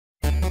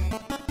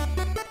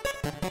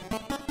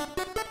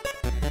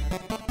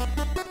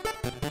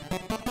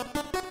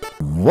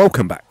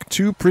Welcome back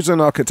to Prison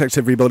Architect,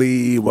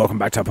 everybody. Welcome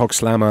back to Pog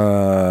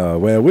Slammer,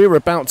 where we're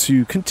about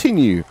to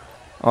continue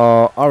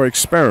our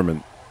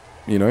experiment,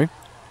 you know.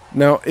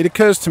 Now, it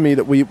occurs to me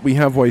that we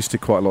have wasted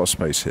quite a lot of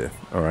space here,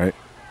 alright?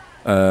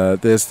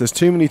 There's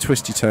too many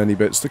twisty-turny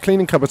bits. The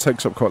cleaning cupboard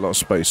takes up quite a lot of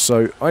space,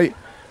 so I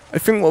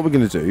think what we're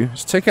going to do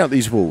is take out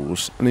these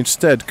walls and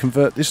instead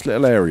convert this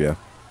little area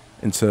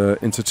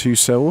into two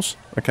cells,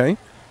 okay?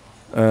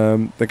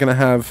 They're going to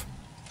have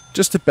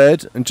just a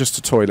bed and just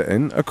a toilet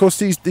in. Of course,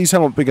 these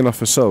aren't big enough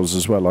for cells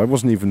as well. I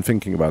wasn't even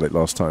thinking about it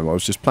last time. I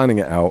was just planning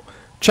it out,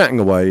 chatting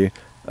away,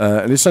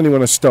 and it's only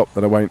when I stop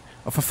that I went,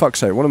 oh, for fuck's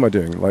sake, what am I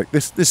doing? Like,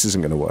 this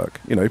isn't going to work.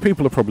 You know,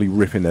 people are probably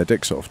ripping their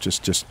dicks off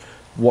just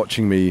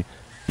watching me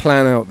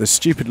plan out this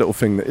stupid little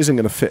thing that isn't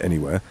going to fit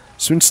anywhere.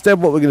 So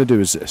instead, what we're going to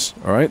do is this,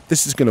 alright?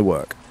 This is going to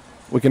work.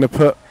 We're going to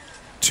put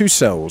two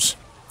cells.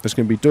 There's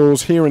going to be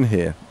doors here and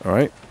here,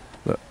 alright?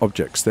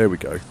 Objects, there we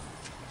go.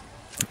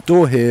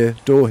 Door here,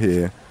 door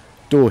here,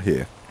 door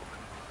here.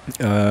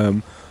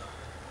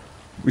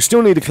 We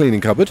still need a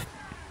cleaning cupboard,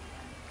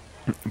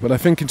 but I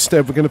think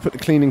instead we're going to put the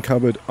cleaning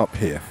cupboard up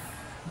here,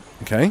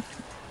 okay?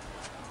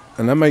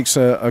 And that makes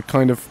a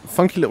kind of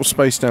funky little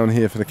space down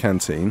here for the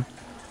canteen.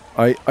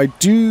 I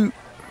do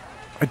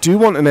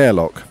want an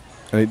airlock,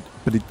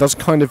 but it does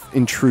kind of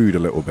intrude a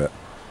little bit.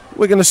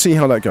 We're going to see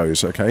how that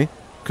goes, okay?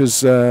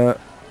 Because, you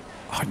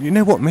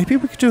know what, maybe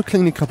we could do a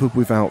cleaning cupboard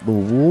without the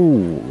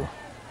wall.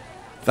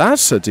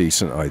 That's a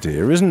decent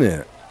idea, isn't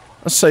it?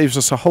 That saves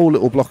us a whole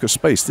little block of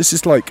space. This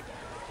is like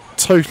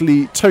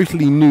totally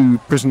new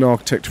prison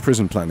architect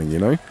prison planning, you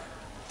know?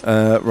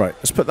 Right,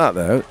 let's put that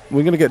there.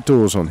 We're going to get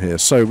doors on here.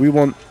 So we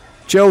want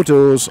gel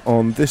doors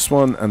on this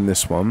one and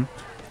this one.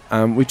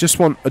 And we just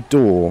want a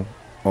door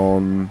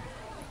on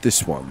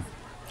this one.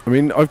 I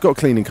mean, I've got a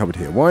cleaning cupboard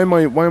here. Why am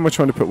I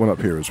trying to put one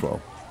up here as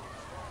well?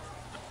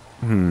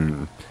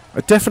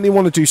 I definitely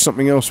want to do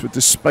something else with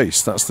this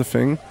space. That's the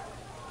thing.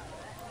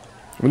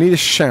 We need a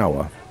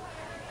shower.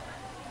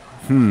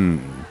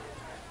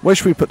 Where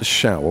should we put the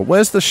shower?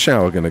 Where's the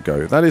shower going to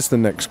go? That is the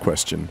next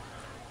question.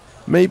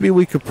 Maybe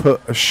we could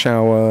put a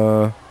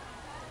shower...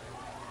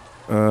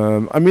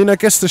 I mean, I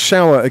guess the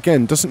shower,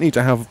 again, doesn't need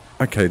to have...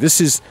 Okay,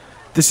 this is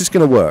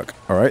going to work,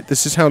 alright?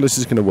 This is how this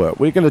is going to work.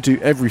 We're going to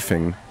do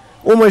everything,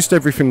 almost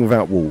everything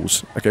without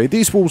walls. Okay,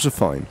 these walls are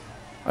fine.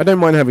 I don't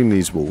mind having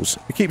these walls.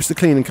 It keeps the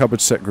cleaning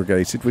cupboard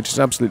segregated, which is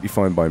absolutely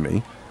fine by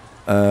me.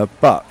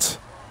 But...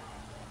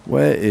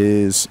 where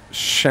is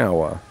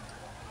shower?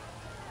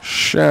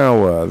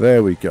 Shower,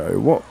 there we go.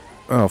 What?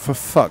 Oh, for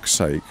fuck's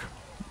sake.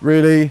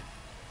 Really?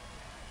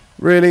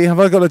 Really? Have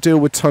I got to deal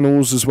with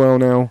tunnels as well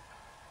now?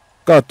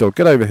 Guard dog,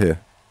 get over here.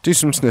 Do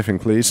some sniffing,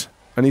 please.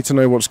 I need to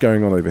know what's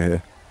going on over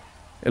here.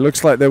 It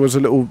looks like there was a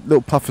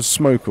little puff of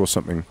smoke or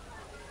something.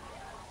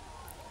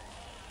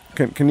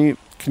 Can you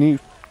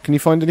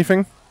find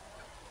anything? Do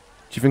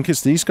you think it's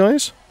these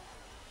guys?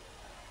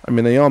 I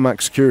mean, they are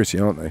max security,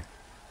 aren't they?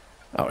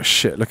 Oh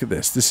shit, look at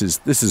this. This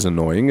is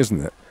annoying, isn't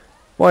it?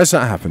 Why has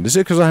that happened? Is it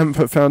because I haven't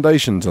put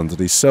foundations under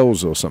these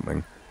cells or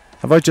something?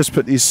 Have I just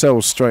put these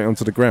cells straight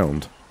onto the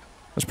ground?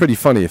 That's pretty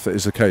funny if that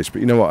is the case,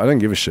 but you know what? I don't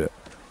give a shit.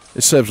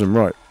 It serves them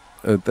right.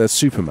 They're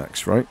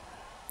Supermax, right?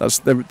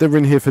 They're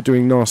in here for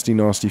doing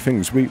nasty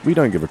things. We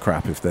don't give a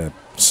crap if they're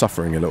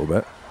suffering a little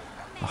bit.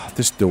 Oh,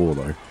 this door,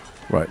 though.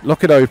 Right,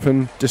 lock it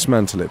open.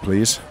 Dismantle it,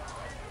 please.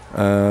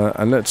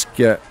 And let's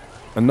get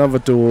another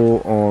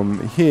door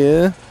on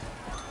here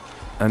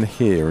and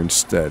here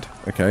instead.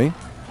 Okay?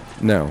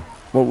 Now,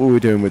 what were we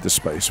doing with the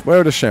space?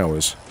 Where are the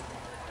showers?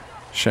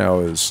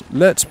 Showers.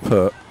 Let's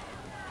put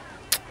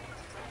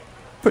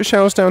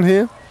showers down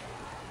here.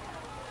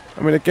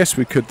 I mean, I guess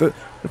we could. The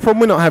problem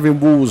with not having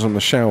walls on the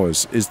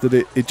showers is that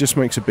it just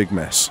makes a big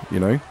mess,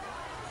 you know?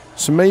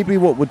 So maybe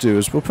what we'll do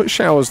is we'll put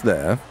showers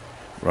there,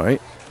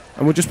 right?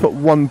 And we'll just put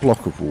one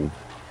block of wall.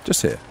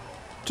 Just here.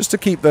 Just to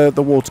keep the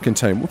water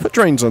contained. We'll put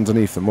drains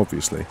underneath them,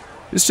 obviously.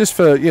 It's just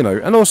for, you know,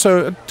 and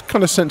also a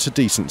kind of sense of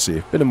decency,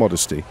 a bit of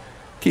modesty.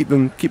 Keep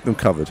them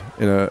covered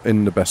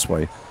in the best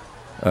way.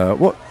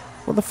 What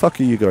the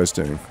fuck are you guys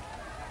doing?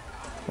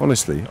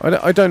 Honestly,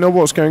 I don't know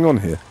what's going on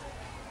here.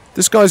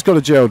 This guy's got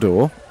a jail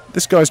door.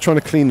 This guy's trying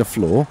to clean the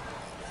floor.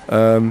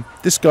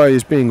 This guy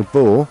is being a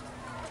bore,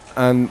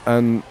 and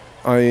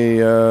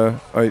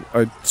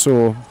I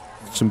saw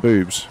some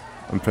boobs.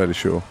 I'm fairly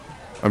sure.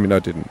 I mean, I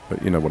didn't,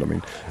 but you know what I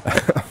mean.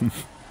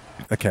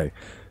 Okay,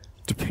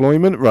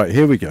 deployment. Right,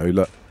 here we go.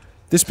 Look,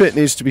 this bit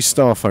needs to be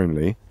staff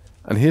only,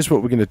 and here's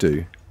what we're going to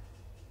do.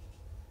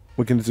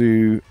 We're going to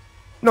do...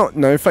 No,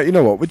 in fact, you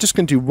know what? We're just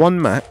going to do one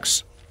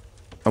max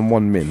and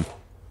one min.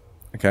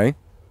 Okay?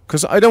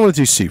 Because I don't want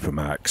to do super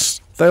max.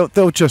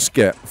 They'll just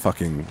get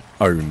fucking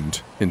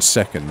owned in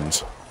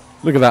seconds.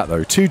 Look at that,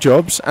 though. 2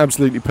 jobs.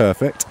 Absolutely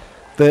perfect.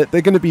 They're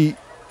going to be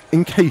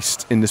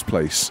encased in this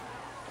place.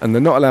 And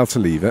they're not allowed to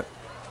leave it.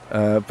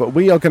 But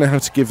we are going to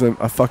have to give them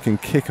a fucking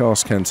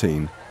kick-ass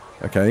canteen.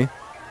 Okay?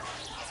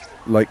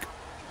 Like...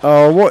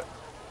 Oh,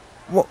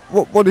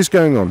 what is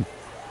going on?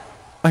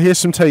 I hear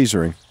some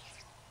tasering.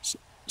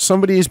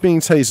 Somebody is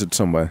being tasered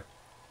somewhere.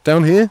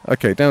 Down here?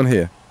 Okay, down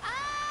here.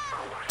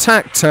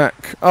 Tack,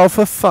 tack. Oh,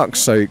 for fuck's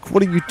sake.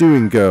 What are you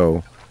doing,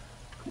 girl?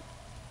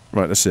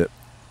 Right, that's it.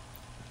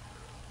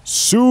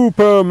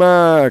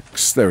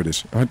 Supermax. There it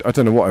is. I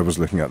don't know what I was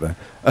looking at there.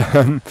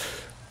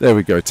 There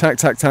we go. Tack,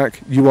 tack,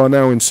 tack. You are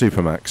now in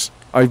Supermax.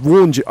 I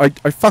warned you. I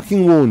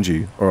fucking warned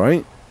you,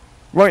 alright?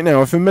 Right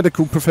now, if a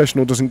medical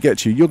professional doesn't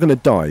get you, you're going to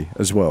die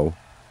as well.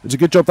 It's a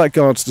good job that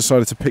guard's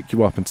decided to pick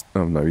you up and...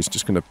 oh, no, he's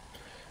just going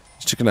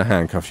to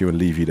handcuff you and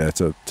leave you there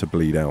to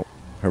bleed out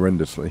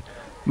horrendously.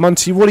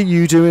 Munty, what are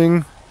you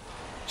doing?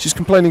 She's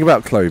complaining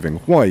about clothing.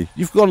 Why?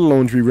 You've got a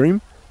laundry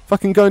room.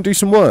 Fucking go and do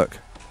some work.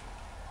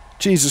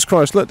 Jesus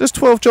Christ, look, there's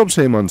 12 jobs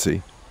here,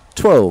 Munty.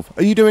 12.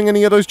 Are you doing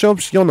any of those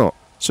jobs? You're not.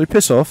 So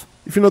piss off.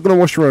 If you're not going to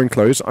wash your own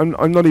clothes,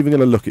 I'm not even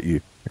going to look at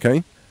you,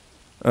 okay?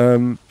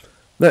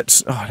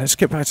 Let's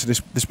get back to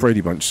this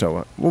Brady Bunch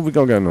seller. What have we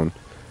got going on?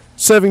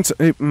 Serving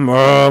to...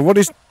 what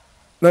is...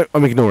 no,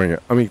 I'm ignoring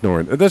it. I'm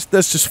ignoring it. There's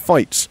just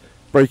fights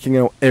breaking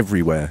out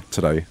everywhere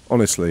today,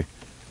 honestly.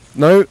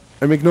 No,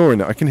 I'm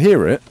ignoring it. I can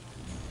hear it.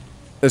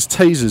 There's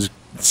tasers.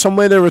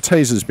 Somewhere there are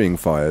tasers being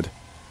fired.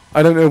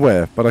 I don't know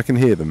where, but I can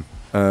hear them.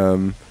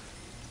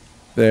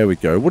 There we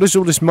go. What is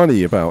all this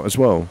money about as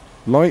well?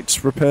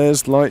 Lights,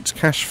 repairs, lights,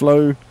 cash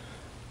flow.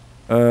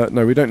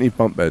 No, we don't need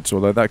bunk beds,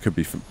 although that could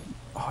be...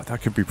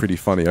 that could be pretty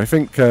funny. I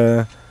think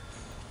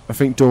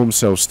dorm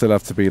cells still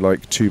have to be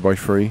like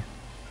 2x3.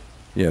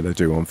 Yeah, they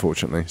do,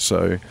 unfortunately.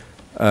 So,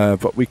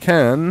 but we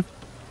can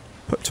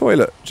put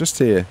toilet just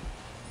here,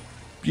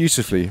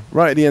 beautifully,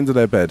 right at the end of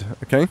their bed.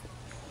 Okay,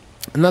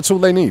 and that's all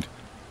they need.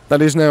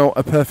 That is now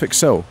a perfect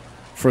cell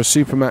for a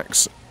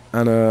Supermax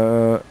and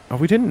a... oh,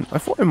 we didn't. I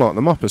thought I marked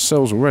them up as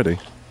cells already.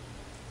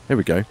 Here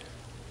we go.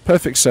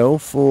 Perfect cell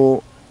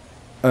for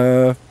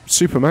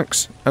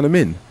Supermax and a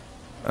Min,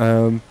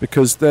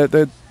 because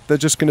they're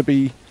just going to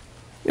be,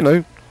 you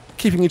know,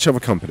 keeping each other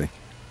company.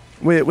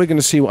 We're going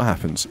to see what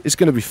happens. It's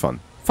going to be fun.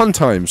 Fun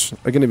times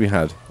are going to be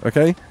had,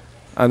 okay?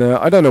 And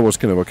I don't know what's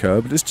going to occur,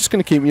 but it's just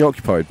going to keep me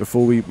occupied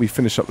before we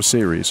finish up the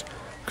series.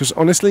 Because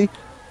honestly,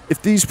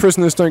 if these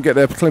prisoners don't get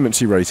their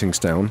clemency ratings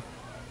down,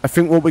 I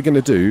think what we're going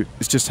to do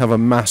is just have a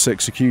mass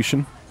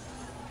execution.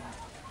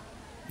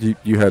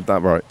 You heard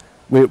that right.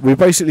 We're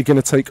basically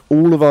going to take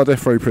all of our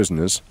death row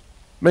prisoners.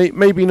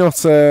 Maybe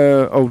not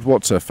old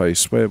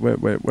what's-her-face.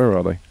 Where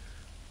are they?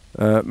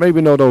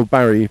 Maybe not old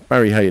Haley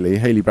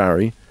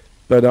Barry.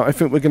 But I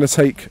think we're going to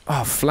take...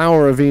 oh,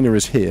 Flower Avena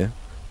is here.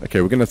 Okay,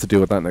 we're going to have to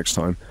deal with that next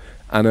time.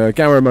 And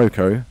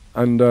Garamoko,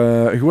 and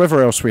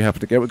whoever else we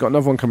happen to get. We've got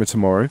another one coming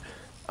tomorrow.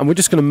 And we're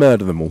just going to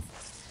murder them all.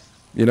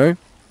 You know?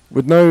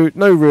 With no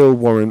real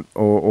warrant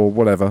or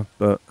whatever.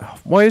 But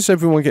why is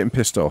everyone getting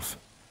pissed off?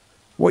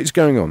 What is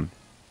going on?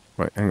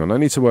 Right, hang on. I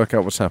need to work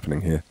out what's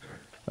happening here.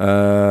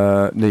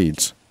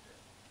 Needs.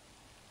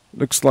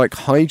 Looks like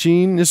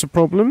hygiene is a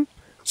problem.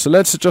 So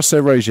let's adjust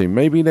their regime.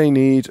 Maybe they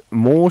need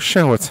more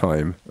shower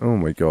time. Oh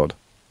my god.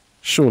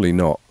 Surely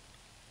not.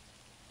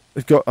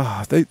 They've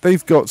got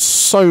they've got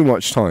so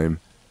much time.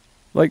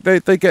 Like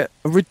they get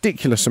a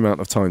ridiculous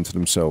amount of time to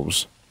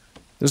themselves.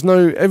 There's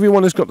no...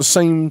 everyone has got the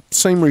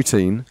same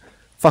routine.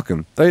 Fuck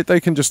them. They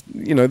can just,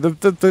 you know,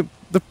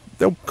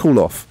 they'll cool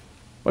off.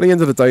 By the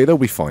end of the day, they'll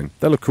be fine.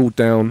 They'll have cooled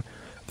down.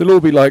 They'll all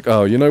be like,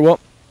 oh, you know what?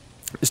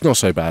 It's not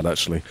so bad,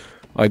 actually.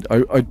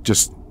 I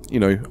just, you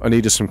know, I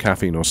needed some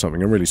caffeine or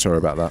something. I'm really sorry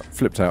about that.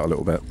 Flipped out a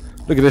little bit.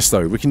 Look at this,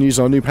 though. We can use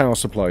our new power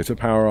supply to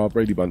power our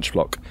Brady Bunch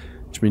block.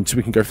 Which means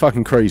we can go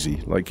fucking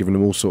crazy, like giving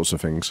them all sorts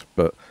of things.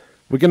 But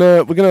we're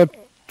gonna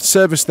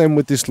service them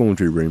with this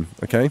laundry room,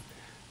 okay?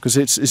 Because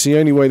it's the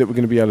only way that we're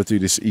going to be able to do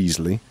this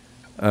easily.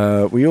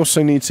 We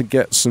also need to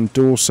get some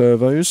door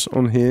servos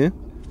on here.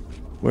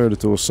 Where are the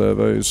door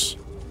servos?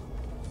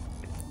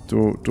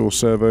 Door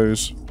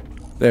servos.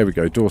 There we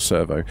go, door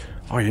servo.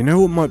 Oh, you know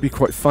what might be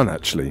quite fun,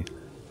 actually?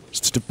 Is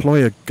to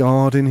deploy a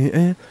guard in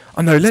here.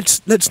 Oh, no,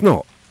 let's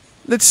not.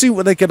 Let's see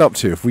what they get up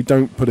to if we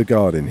don't put a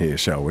guard in here,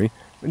 shall we?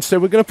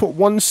 Instead, we're going to put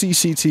one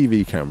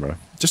CCTV camera.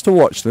 Just to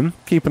watch them,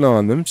 keep an eye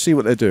on them, see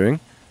what they're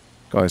doing.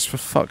 Guys, for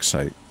fuck's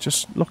sake,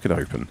 just lock it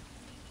open.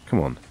 Come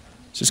on.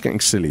 It's just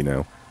getting silly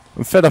now.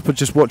 I'm fed up of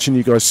just watching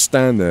you guys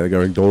stand there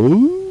going,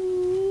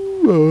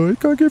 oh, I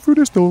can't get through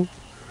this door.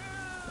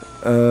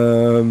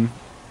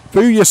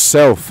 Boo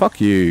yourself. Fuck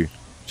you.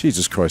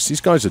 Jesus Christ, these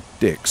guys are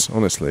dicks,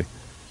 honestly.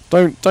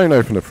 Don't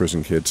open a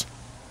prison, kids.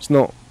 It's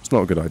not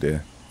a good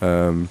idea.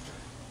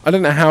 I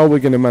don't know how we're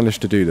going to manage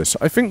to do this.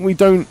 I think we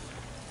don't...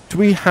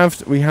 we have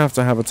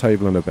to have a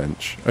table and a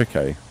bench.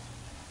 Okay.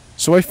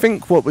 So I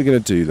think what we're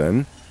going to do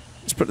then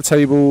is put the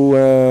table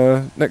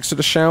next to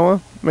the shower,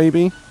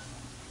 maybe?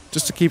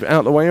 Just to keep it out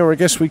of the way, or I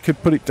guess we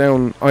could put it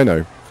down... I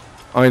know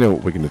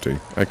what we're going to do.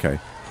 Okay.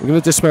 We're going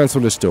to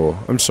dismantle this door.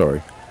 I'm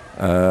sorry.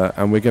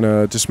 And we're going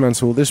to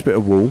dismantle this bit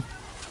of wall,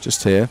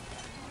 just here.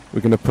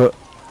 We're going to put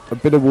a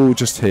bit of wall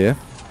just here.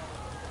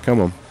 Come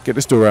on, get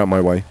this door out of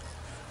my way.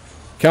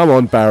 Come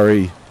on,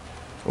 Barry.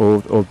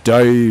 Or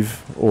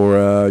Dave,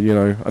 or, you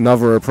know,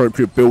 another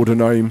appropriate builder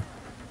name.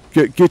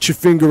 Get your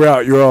finger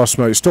out your arse,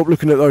 mate. Stop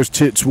looking at those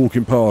tits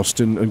walking past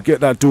and get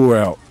that door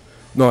out.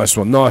 Nice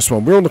one, nice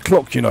one. We're on the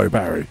clock, you know,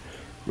 Barry.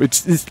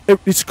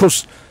 It's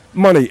 'cause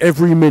money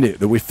every minute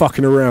that we're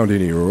fucking around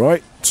in here,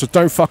 alright? So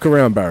don't fuck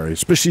around, Barry.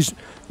 Especially if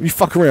you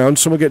fuck around,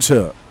 someone gets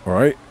hurt,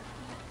 alright?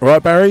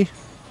 Alright, Barry?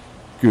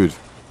 Good.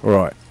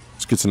 Alright.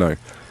 It's good to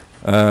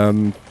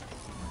know.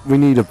 We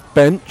need a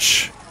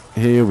bench.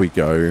 Here we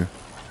go.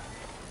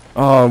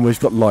 Oh, and we've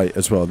got light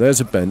as well. There's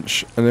a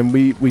bench. And then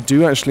we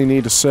do actually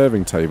need a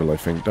serving table, I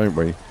think, don't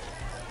we?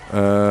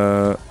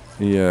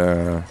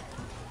 Yeah.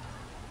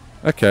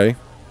 Okay.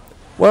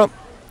 Well,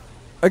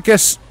 I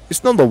guess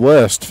it's not the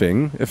worst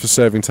thing if a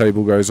serving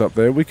table goes up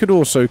there. We could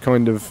also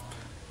kind of,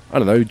 I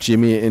don't know,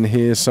 jimmy it in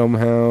here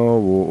somehow,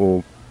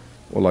 or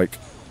like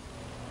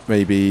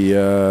maybe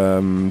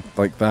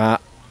like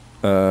that.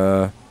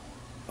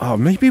 Oh,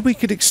 maybe we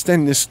could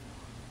extend this.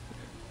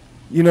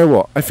 You know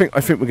what? I think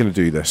we're going to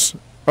do this.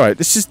 All right,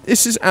 this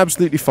is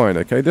absolutely fine.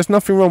 Okay, there's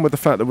nothing wrong with the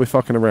fact that we're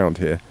fucking around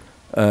here.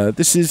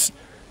 This is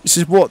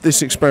what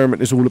this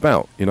experiment is all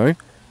about. You know,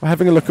 we're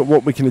having a look at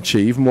what we can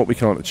achieve and what we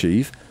can't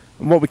achieve.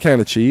 And what we can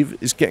achieve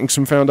is getting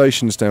some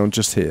foundations down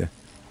just here.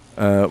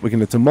 We're going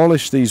to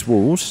demolish these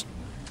walls.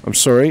 I'm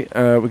sorry.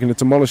 We're going to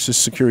demolish this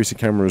security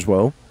camera as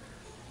well.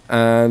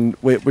 And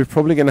we're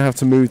probably going to have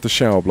to move the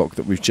shower block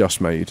that we've just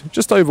made.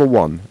 Just over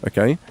one,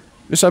 okay?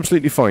 It's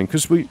absolutely fine,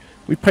 because we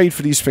paid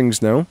for these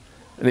things now.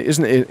 And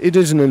it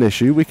isn't an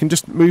issue. We can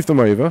just move them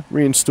over,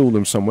 reinstall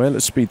them somewhere.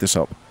 Let's speed this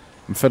up.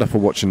 I'm fed up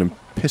of watching them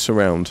piss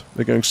around.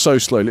 They're going so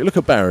slowly. Look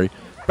at Barry.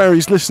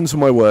 Barry's listened to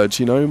my words,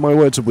 you know, my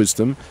words of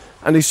wisdom.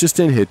 And he's just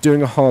in here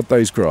doing a hard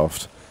day's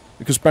graft.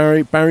 Because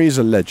Barry is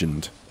a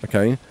legend,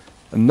 okay?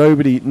 And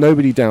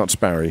nobody doubts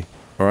Barry,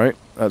 alright?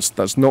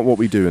 That's not what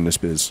we do in this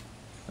biz.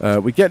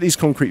 We get these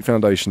concrete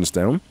foundations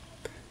down.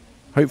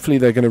 Hopefully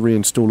they're going to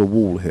reinstall a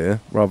wall here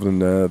rather than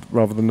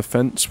the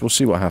fence. We'll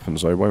see what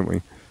happens though, won't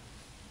we?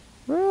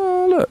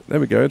 Oh, look, there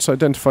we go. It's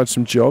identified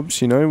some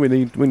jobs, you know. We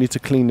need to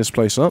clean this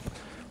place up.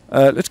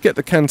 Let's get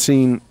the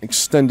canteen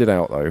extended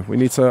out though. We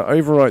need to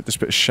overwrite this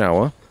bit of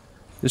shower.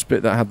 This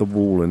bit that had the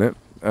wall in it.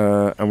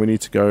 And we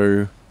need to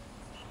go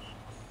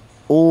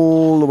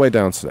all the way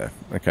down to there.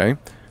 Okay.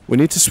 We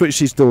need to switch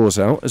these doors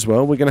out as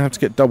well. We're going to have to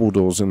get double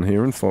doors in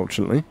here,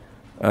 unfortunately.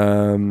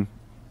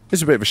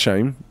 It's a bit of a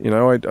shame, you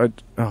know.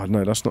 Oh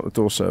no, that's not the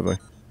door servo.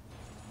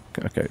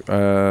 Okay.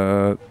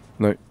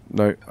 No.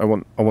 I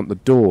want the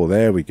door.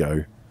 There we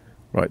go.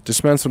 Right.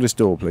 Dismantle this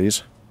door,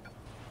 please.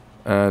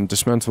 And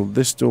dismantle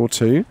this door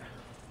too.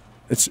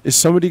 Is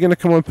somebody going to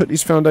come and put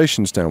these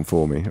foundations down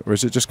for me, or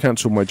is it just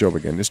cancel my job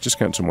again? It's just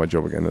cancel my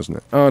job again, isn't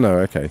it? Oh no.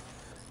 Okay.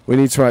 We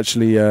need to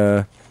actually.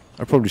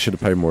 I probably should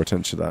have paid more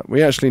attention to that.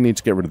 We actually need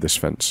to get rid of this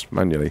fence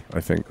manually.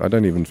 I think. I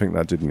don't even think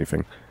that did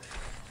anything.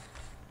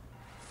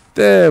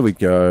 There we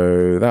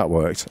go. That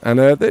worked. And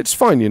it's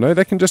fine, you know.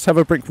 They can just have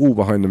a brick wall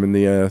behind them in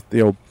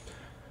the old...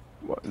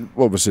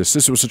 What was this?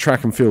 This was a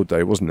track and field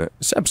day, wasn't it?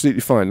 It's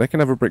absolutely fine. They can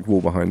have a brick wall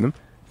behind them.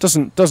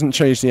 Doesn't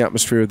change the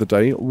atmosphere of the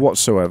day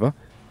whatsoever.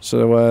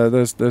 So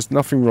there's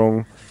nothing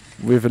wrong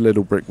with a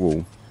little brick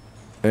wall.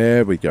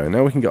 There we go.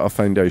 Now we can get our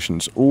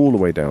foundations all the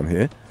way down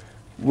here.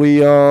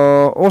 We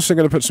are also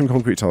going to put some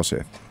concrete tiles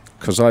here.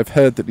 Because I've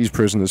heard that these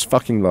prisoners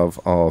fucking love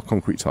our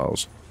concrete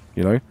tiles.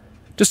 You know?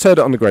 Just heard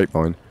it on the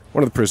grapevine.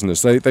 One of the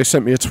prisoners, they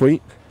sent me a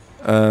tweet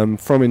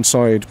from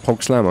inside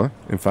Pog Slammer,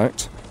 in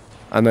fact,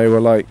 and they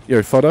were like,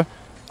 "Yo, fodder,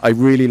 I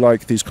really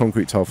like these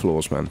concrete tile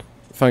floors, man.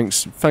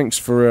 Thanks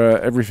for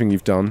everything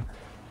you've done,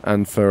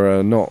 and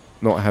for not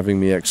having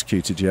me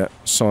executed yet."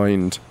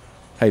 Signed,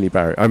 Haley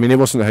Barry. I mean, it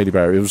wasn't Haley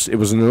Barry. It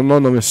was an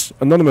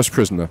anonymous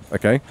prisoner.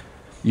 Okay,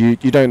 you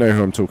don't know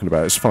who I'm talking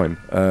about. It's fine.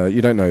 You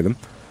don't know them,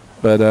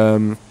 but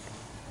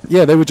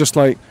yeah, they were just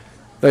like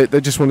they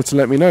just wanted to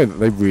let me know that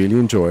they really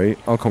enjoy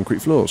our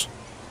concrete floors.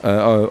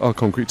 Our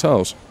concrete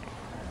tiles.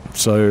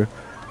 So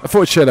I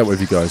thought I'd share that with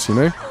you guys, you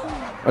know.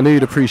 I knew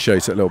you'd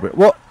appreciate it a little bit.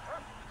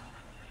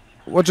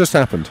 What just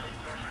happened?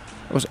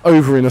 I was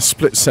over in a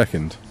split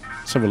second.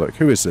 Let's have a look.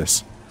 Who is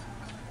this?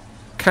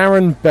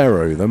 Karen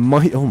Barrow, the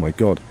mighty... Oh my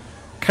god.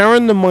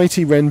 Karen the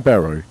Mighty Wren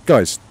Barrow.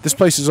 Guys, this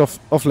place is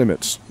off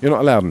limits. You're not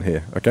allowed in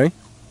here, okay?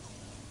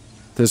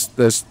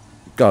 There's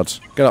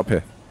guards. Get up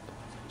here.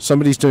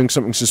 Somebody's doing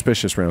something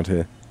suspicious around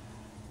here.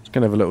 Let's go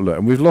and have a little look.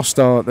 And we've lost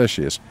our... There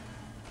she is.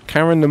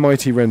 Karen the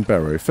Mighty Wren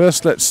Barrow.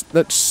 First, let's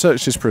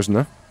search this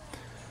prisoner.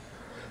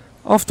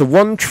 After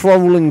one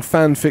trolling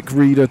fanfic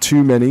reader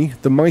too many,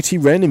 the Mighty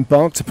Wren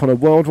embarked upon a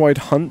worldwide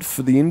hunt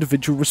for the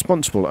individual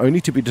responsible,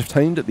 only to be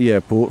detained at the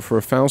airport for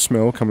a foul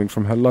smell coming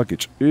from her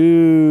luggage.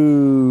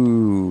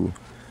 Ooh.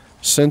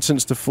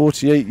 Sentenced to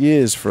 48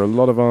 years for a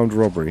lot of armed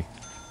robbery.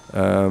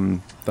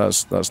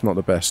 That's not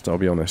the best, I'll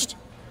be honest.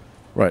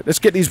 Right, let's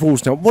get these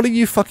walls down. What are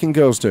you fucking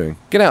girls doing?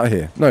 Get out of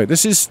here. No,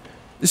 this is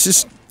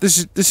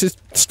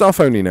staff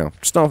only now.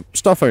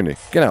 Staff only.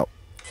 Get out.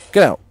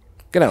 Get out.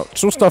 Get out.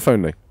 It's all staff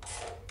only.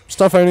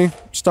 Staff only.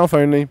 Staff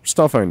only.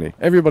 Staff only.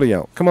 Everybody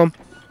out. Come on.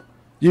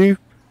 You,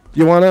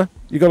 Joanna,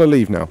 you gotta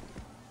leave now.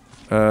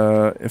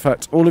 In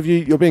fact, all of you,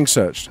 you're being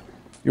searched.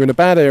 You're in a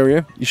bad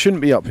area. You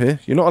shouldn't be up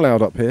here. You're not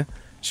allowed up here.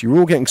 So you're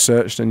all getting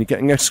searched and you're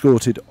getting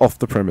escorted off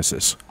the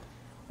premises.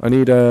 I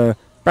need,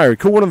 Barry,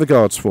 call one of the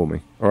guards for me.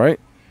 Alright?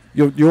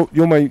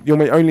 You're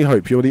my only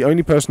hope. You're the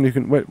only person who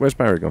can. Where's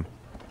Barry gone?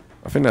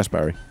 I think that's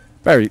Barry.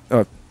 Barry,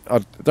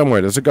 don't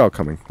worry. There's a guard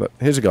coming. Look,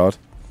 here's a guard.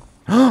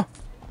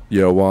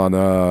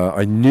 Joanna,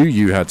 I knew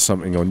you had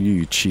something on you,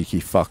 you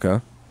cheeky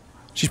fucker.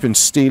 She's been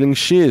stealing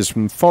shears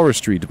from the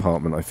forestry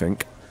department, I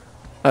think.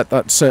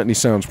 That certainly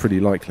sounds pretty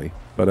likely.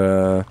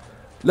 But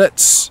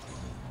let's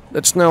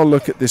now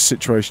look at this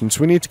situation.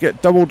 So we need to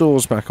get double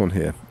doors back on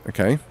here.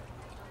 Okay,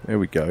 there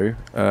we go.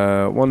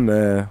 One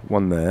there,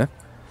 one there.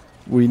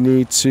 We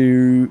need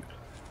to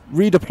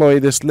redeploy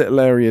this little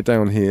area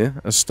down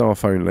here as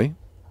staff only.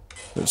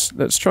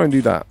 Let's try and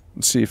do that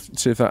and see if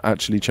that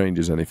actually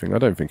changes anything. I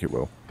don't think it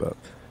will, but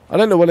I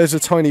don't know. Well, there's a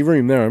tiny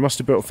room there. I must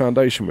have built a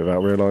foundation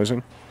without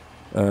realising.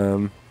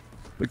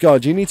 But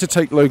guard, you need to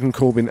take Logan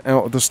Corbin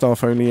out of the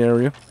staff only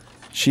area.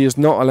 She is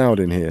not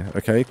allowed in here.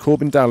 Okay,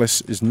 Corbin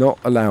Dallas is not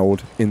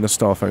allowed in the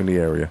staff only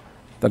area.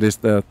 That is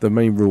the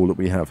main rule that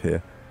we have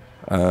here.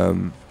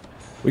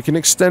 We can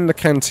extend the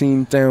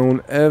canteen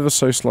down ever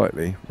so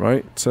slightly,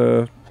 right?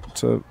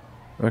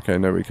 Okay,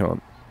 no, we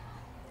can't.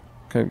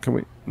 Can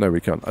we? No,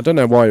 we can't. I don't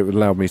know why it would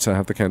allow me to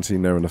have the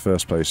canteen there in the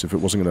first place if it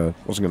wasn't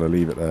gonna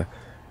leave it there.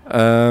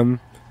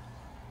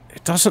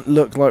 It doesn't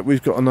look like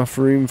we've got enough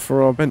room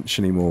for our bench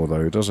anymore,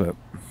 though, does it?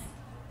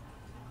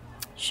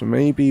 So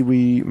maybe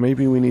we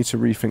need to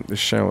rethink the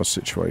shower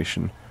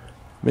situation.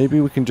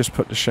 Maybe we can just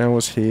put the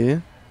showers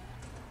here.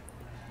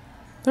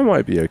 That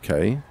might be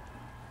okay.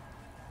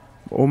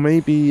 Or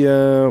maybe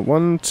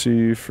 1,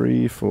 2,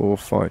 3, 4,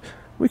 5.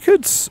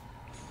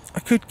 I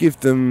could give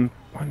them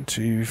 1,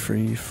 2,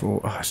 3,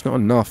 4. Oh, it's not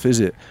enough, is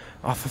it?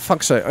 Oh, for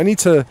fuck's sake! I need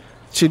to.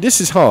 See, this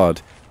is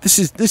hard. This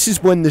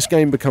is when this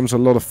game becomes a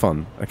lot of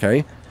fun.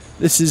 Okay,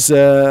 this is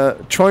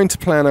trying to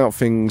plan out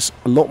things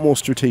a lot more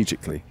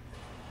strategically.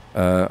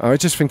 I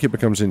just think it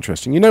becomes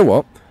interesting. You know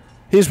what?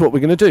 Here's what we're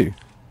going to do.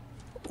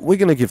 We're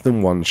going to give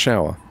them one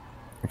shower.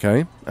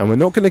 Okay, and we're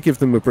not going to give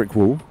them a brick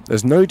wall.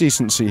 There's no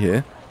decency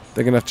here.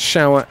 They're going to have to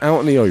shower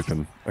out in the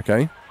open.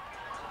 Okay.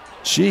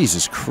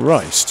 Jesus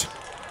Christ.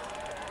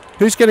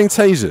 Who's getting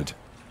tasered?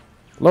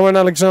 Lauren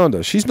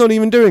Alexander. She's not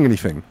even doing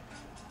anything.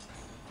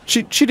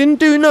 She didn't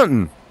do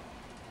nothing.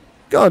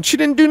 God, she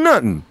didn't do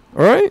nothing.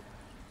 Alright?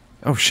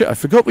 Oh shit, I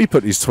forgot we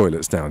put these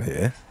toilets down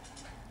here.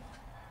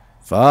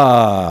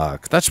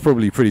 Fuck. That's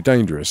probably pretty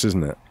dangerous,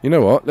 isn't it? You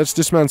know what? Let's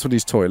dismantle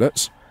these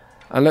toilets.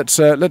 And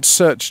let's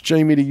search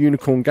Jamie the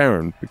Unicorn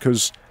Garen,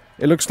 because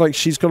it looks like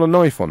she's got a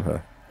knife on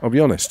her. I'll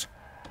be honest.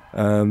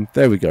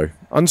 There we go.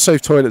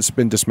 Unsafe toilets have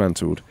been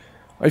dismantled.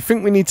 I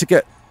think we need to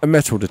get a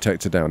metal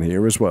detector down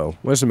here as well.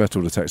 Where's the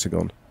metal detector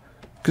gone?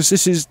 Because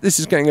this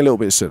is getting a little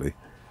bit silly.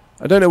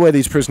 I don't know where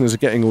these prisoners are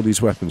getting all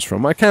these weapons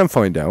from. I can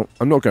find out.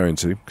 I'm not going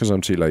to, because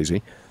I'm too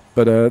lazy.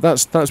 But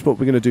that's what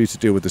we're going to do to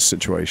deal with this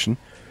situation.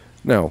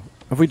 Now,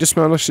 have we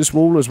dismantled this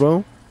wall as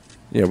well?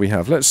 Yeah, we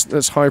have. Let's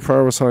high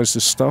prioritise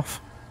this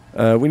stuff.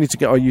 We need to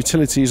get our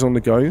utilities on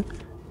the go. It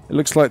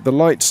looks like the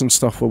lights and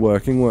stuff were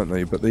working, weren't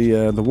they? But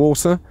the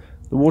water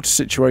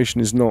situation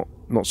is not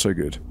so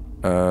good.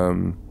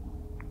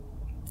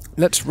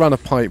 Let's run a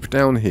pipe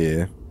down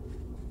here.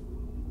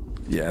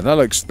 Yeah,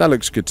 that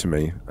looks good to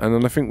me. And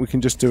then I think we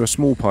can just do a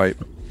small pipe,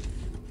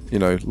 you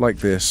know, like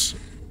this,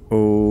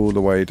 all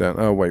the way down.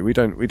 Oh wait, we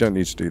don't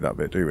need to do that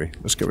bit, do we?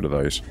 Let's get rid of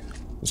those.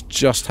 Let's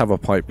just have a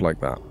pipe like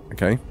that,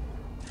 okay?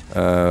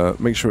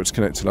 Make sure it's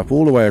connected up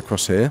all the way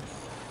across here.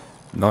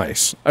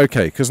 Nice.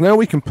 Okay, because now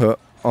we can put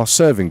our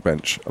serving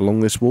bench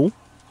along this wall,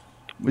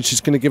 which is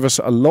going to give us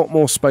a lot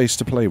more space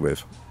to play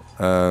with.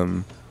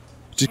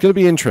 Which is going to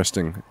be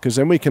interesting, because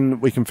then we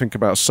can think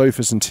about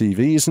sofas and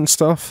TVs and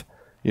stuff.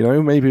 You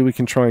know, maybe we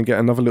can try and get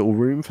another little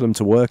room for them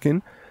to work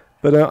in.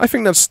 But I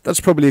think that's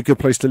probably a good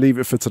place to leave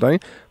it for today. I'm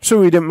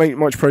sure we didn't make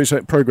much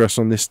progress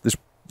on this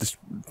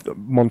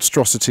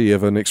monstrosity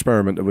of an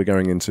experiment that we're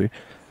going into.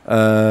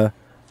 There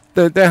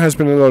has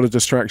been a lot of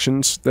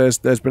distractions. There's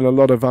been a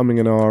lot of umming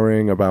and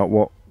ahhing about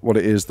what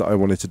it is that I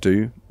wanted to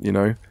do, you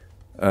know.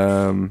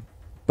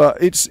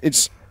 But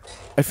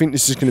I think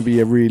this is going to be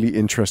a really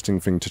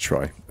interesting thing to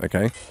try,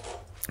 okay?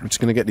 I'm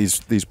just going to get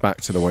these back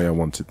to the way I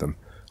wanted them,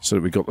 so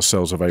that we got the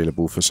cells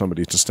available for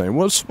somebody to stay in.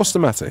 What's the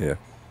matter here?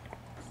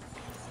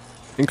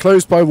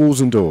 Enclosed by walls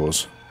and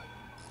doors.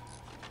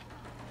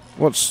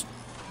 What's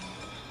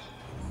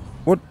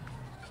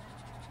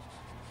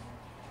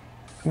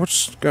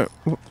go?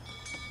 What?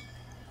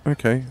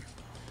 Okay,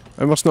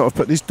 I must not have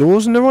put these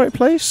doors in the right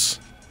place.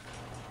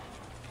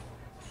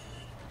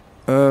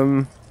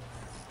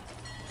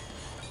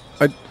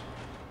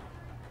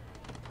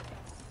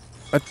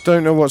 I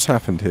don't know what's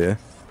happened here.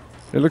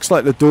 It looks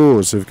like the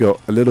doors have got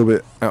a little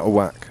bit out of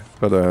whack,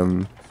 but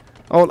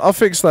I'll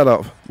fix that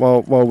up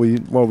while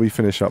we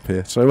finish up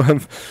here. So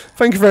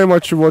thank you very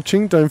much for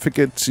watching. Don't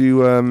forget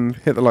to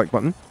hit the like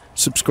button,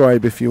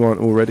 subscribe if you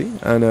aren't already,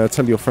 and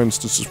tell your friends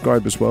to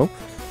subscribe as well.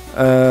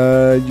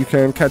 You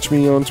can catch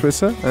me on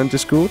Twitter and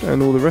Discord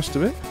and all the rest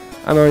of it,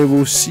 and I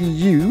will see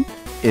you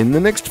in the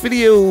next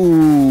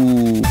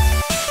video.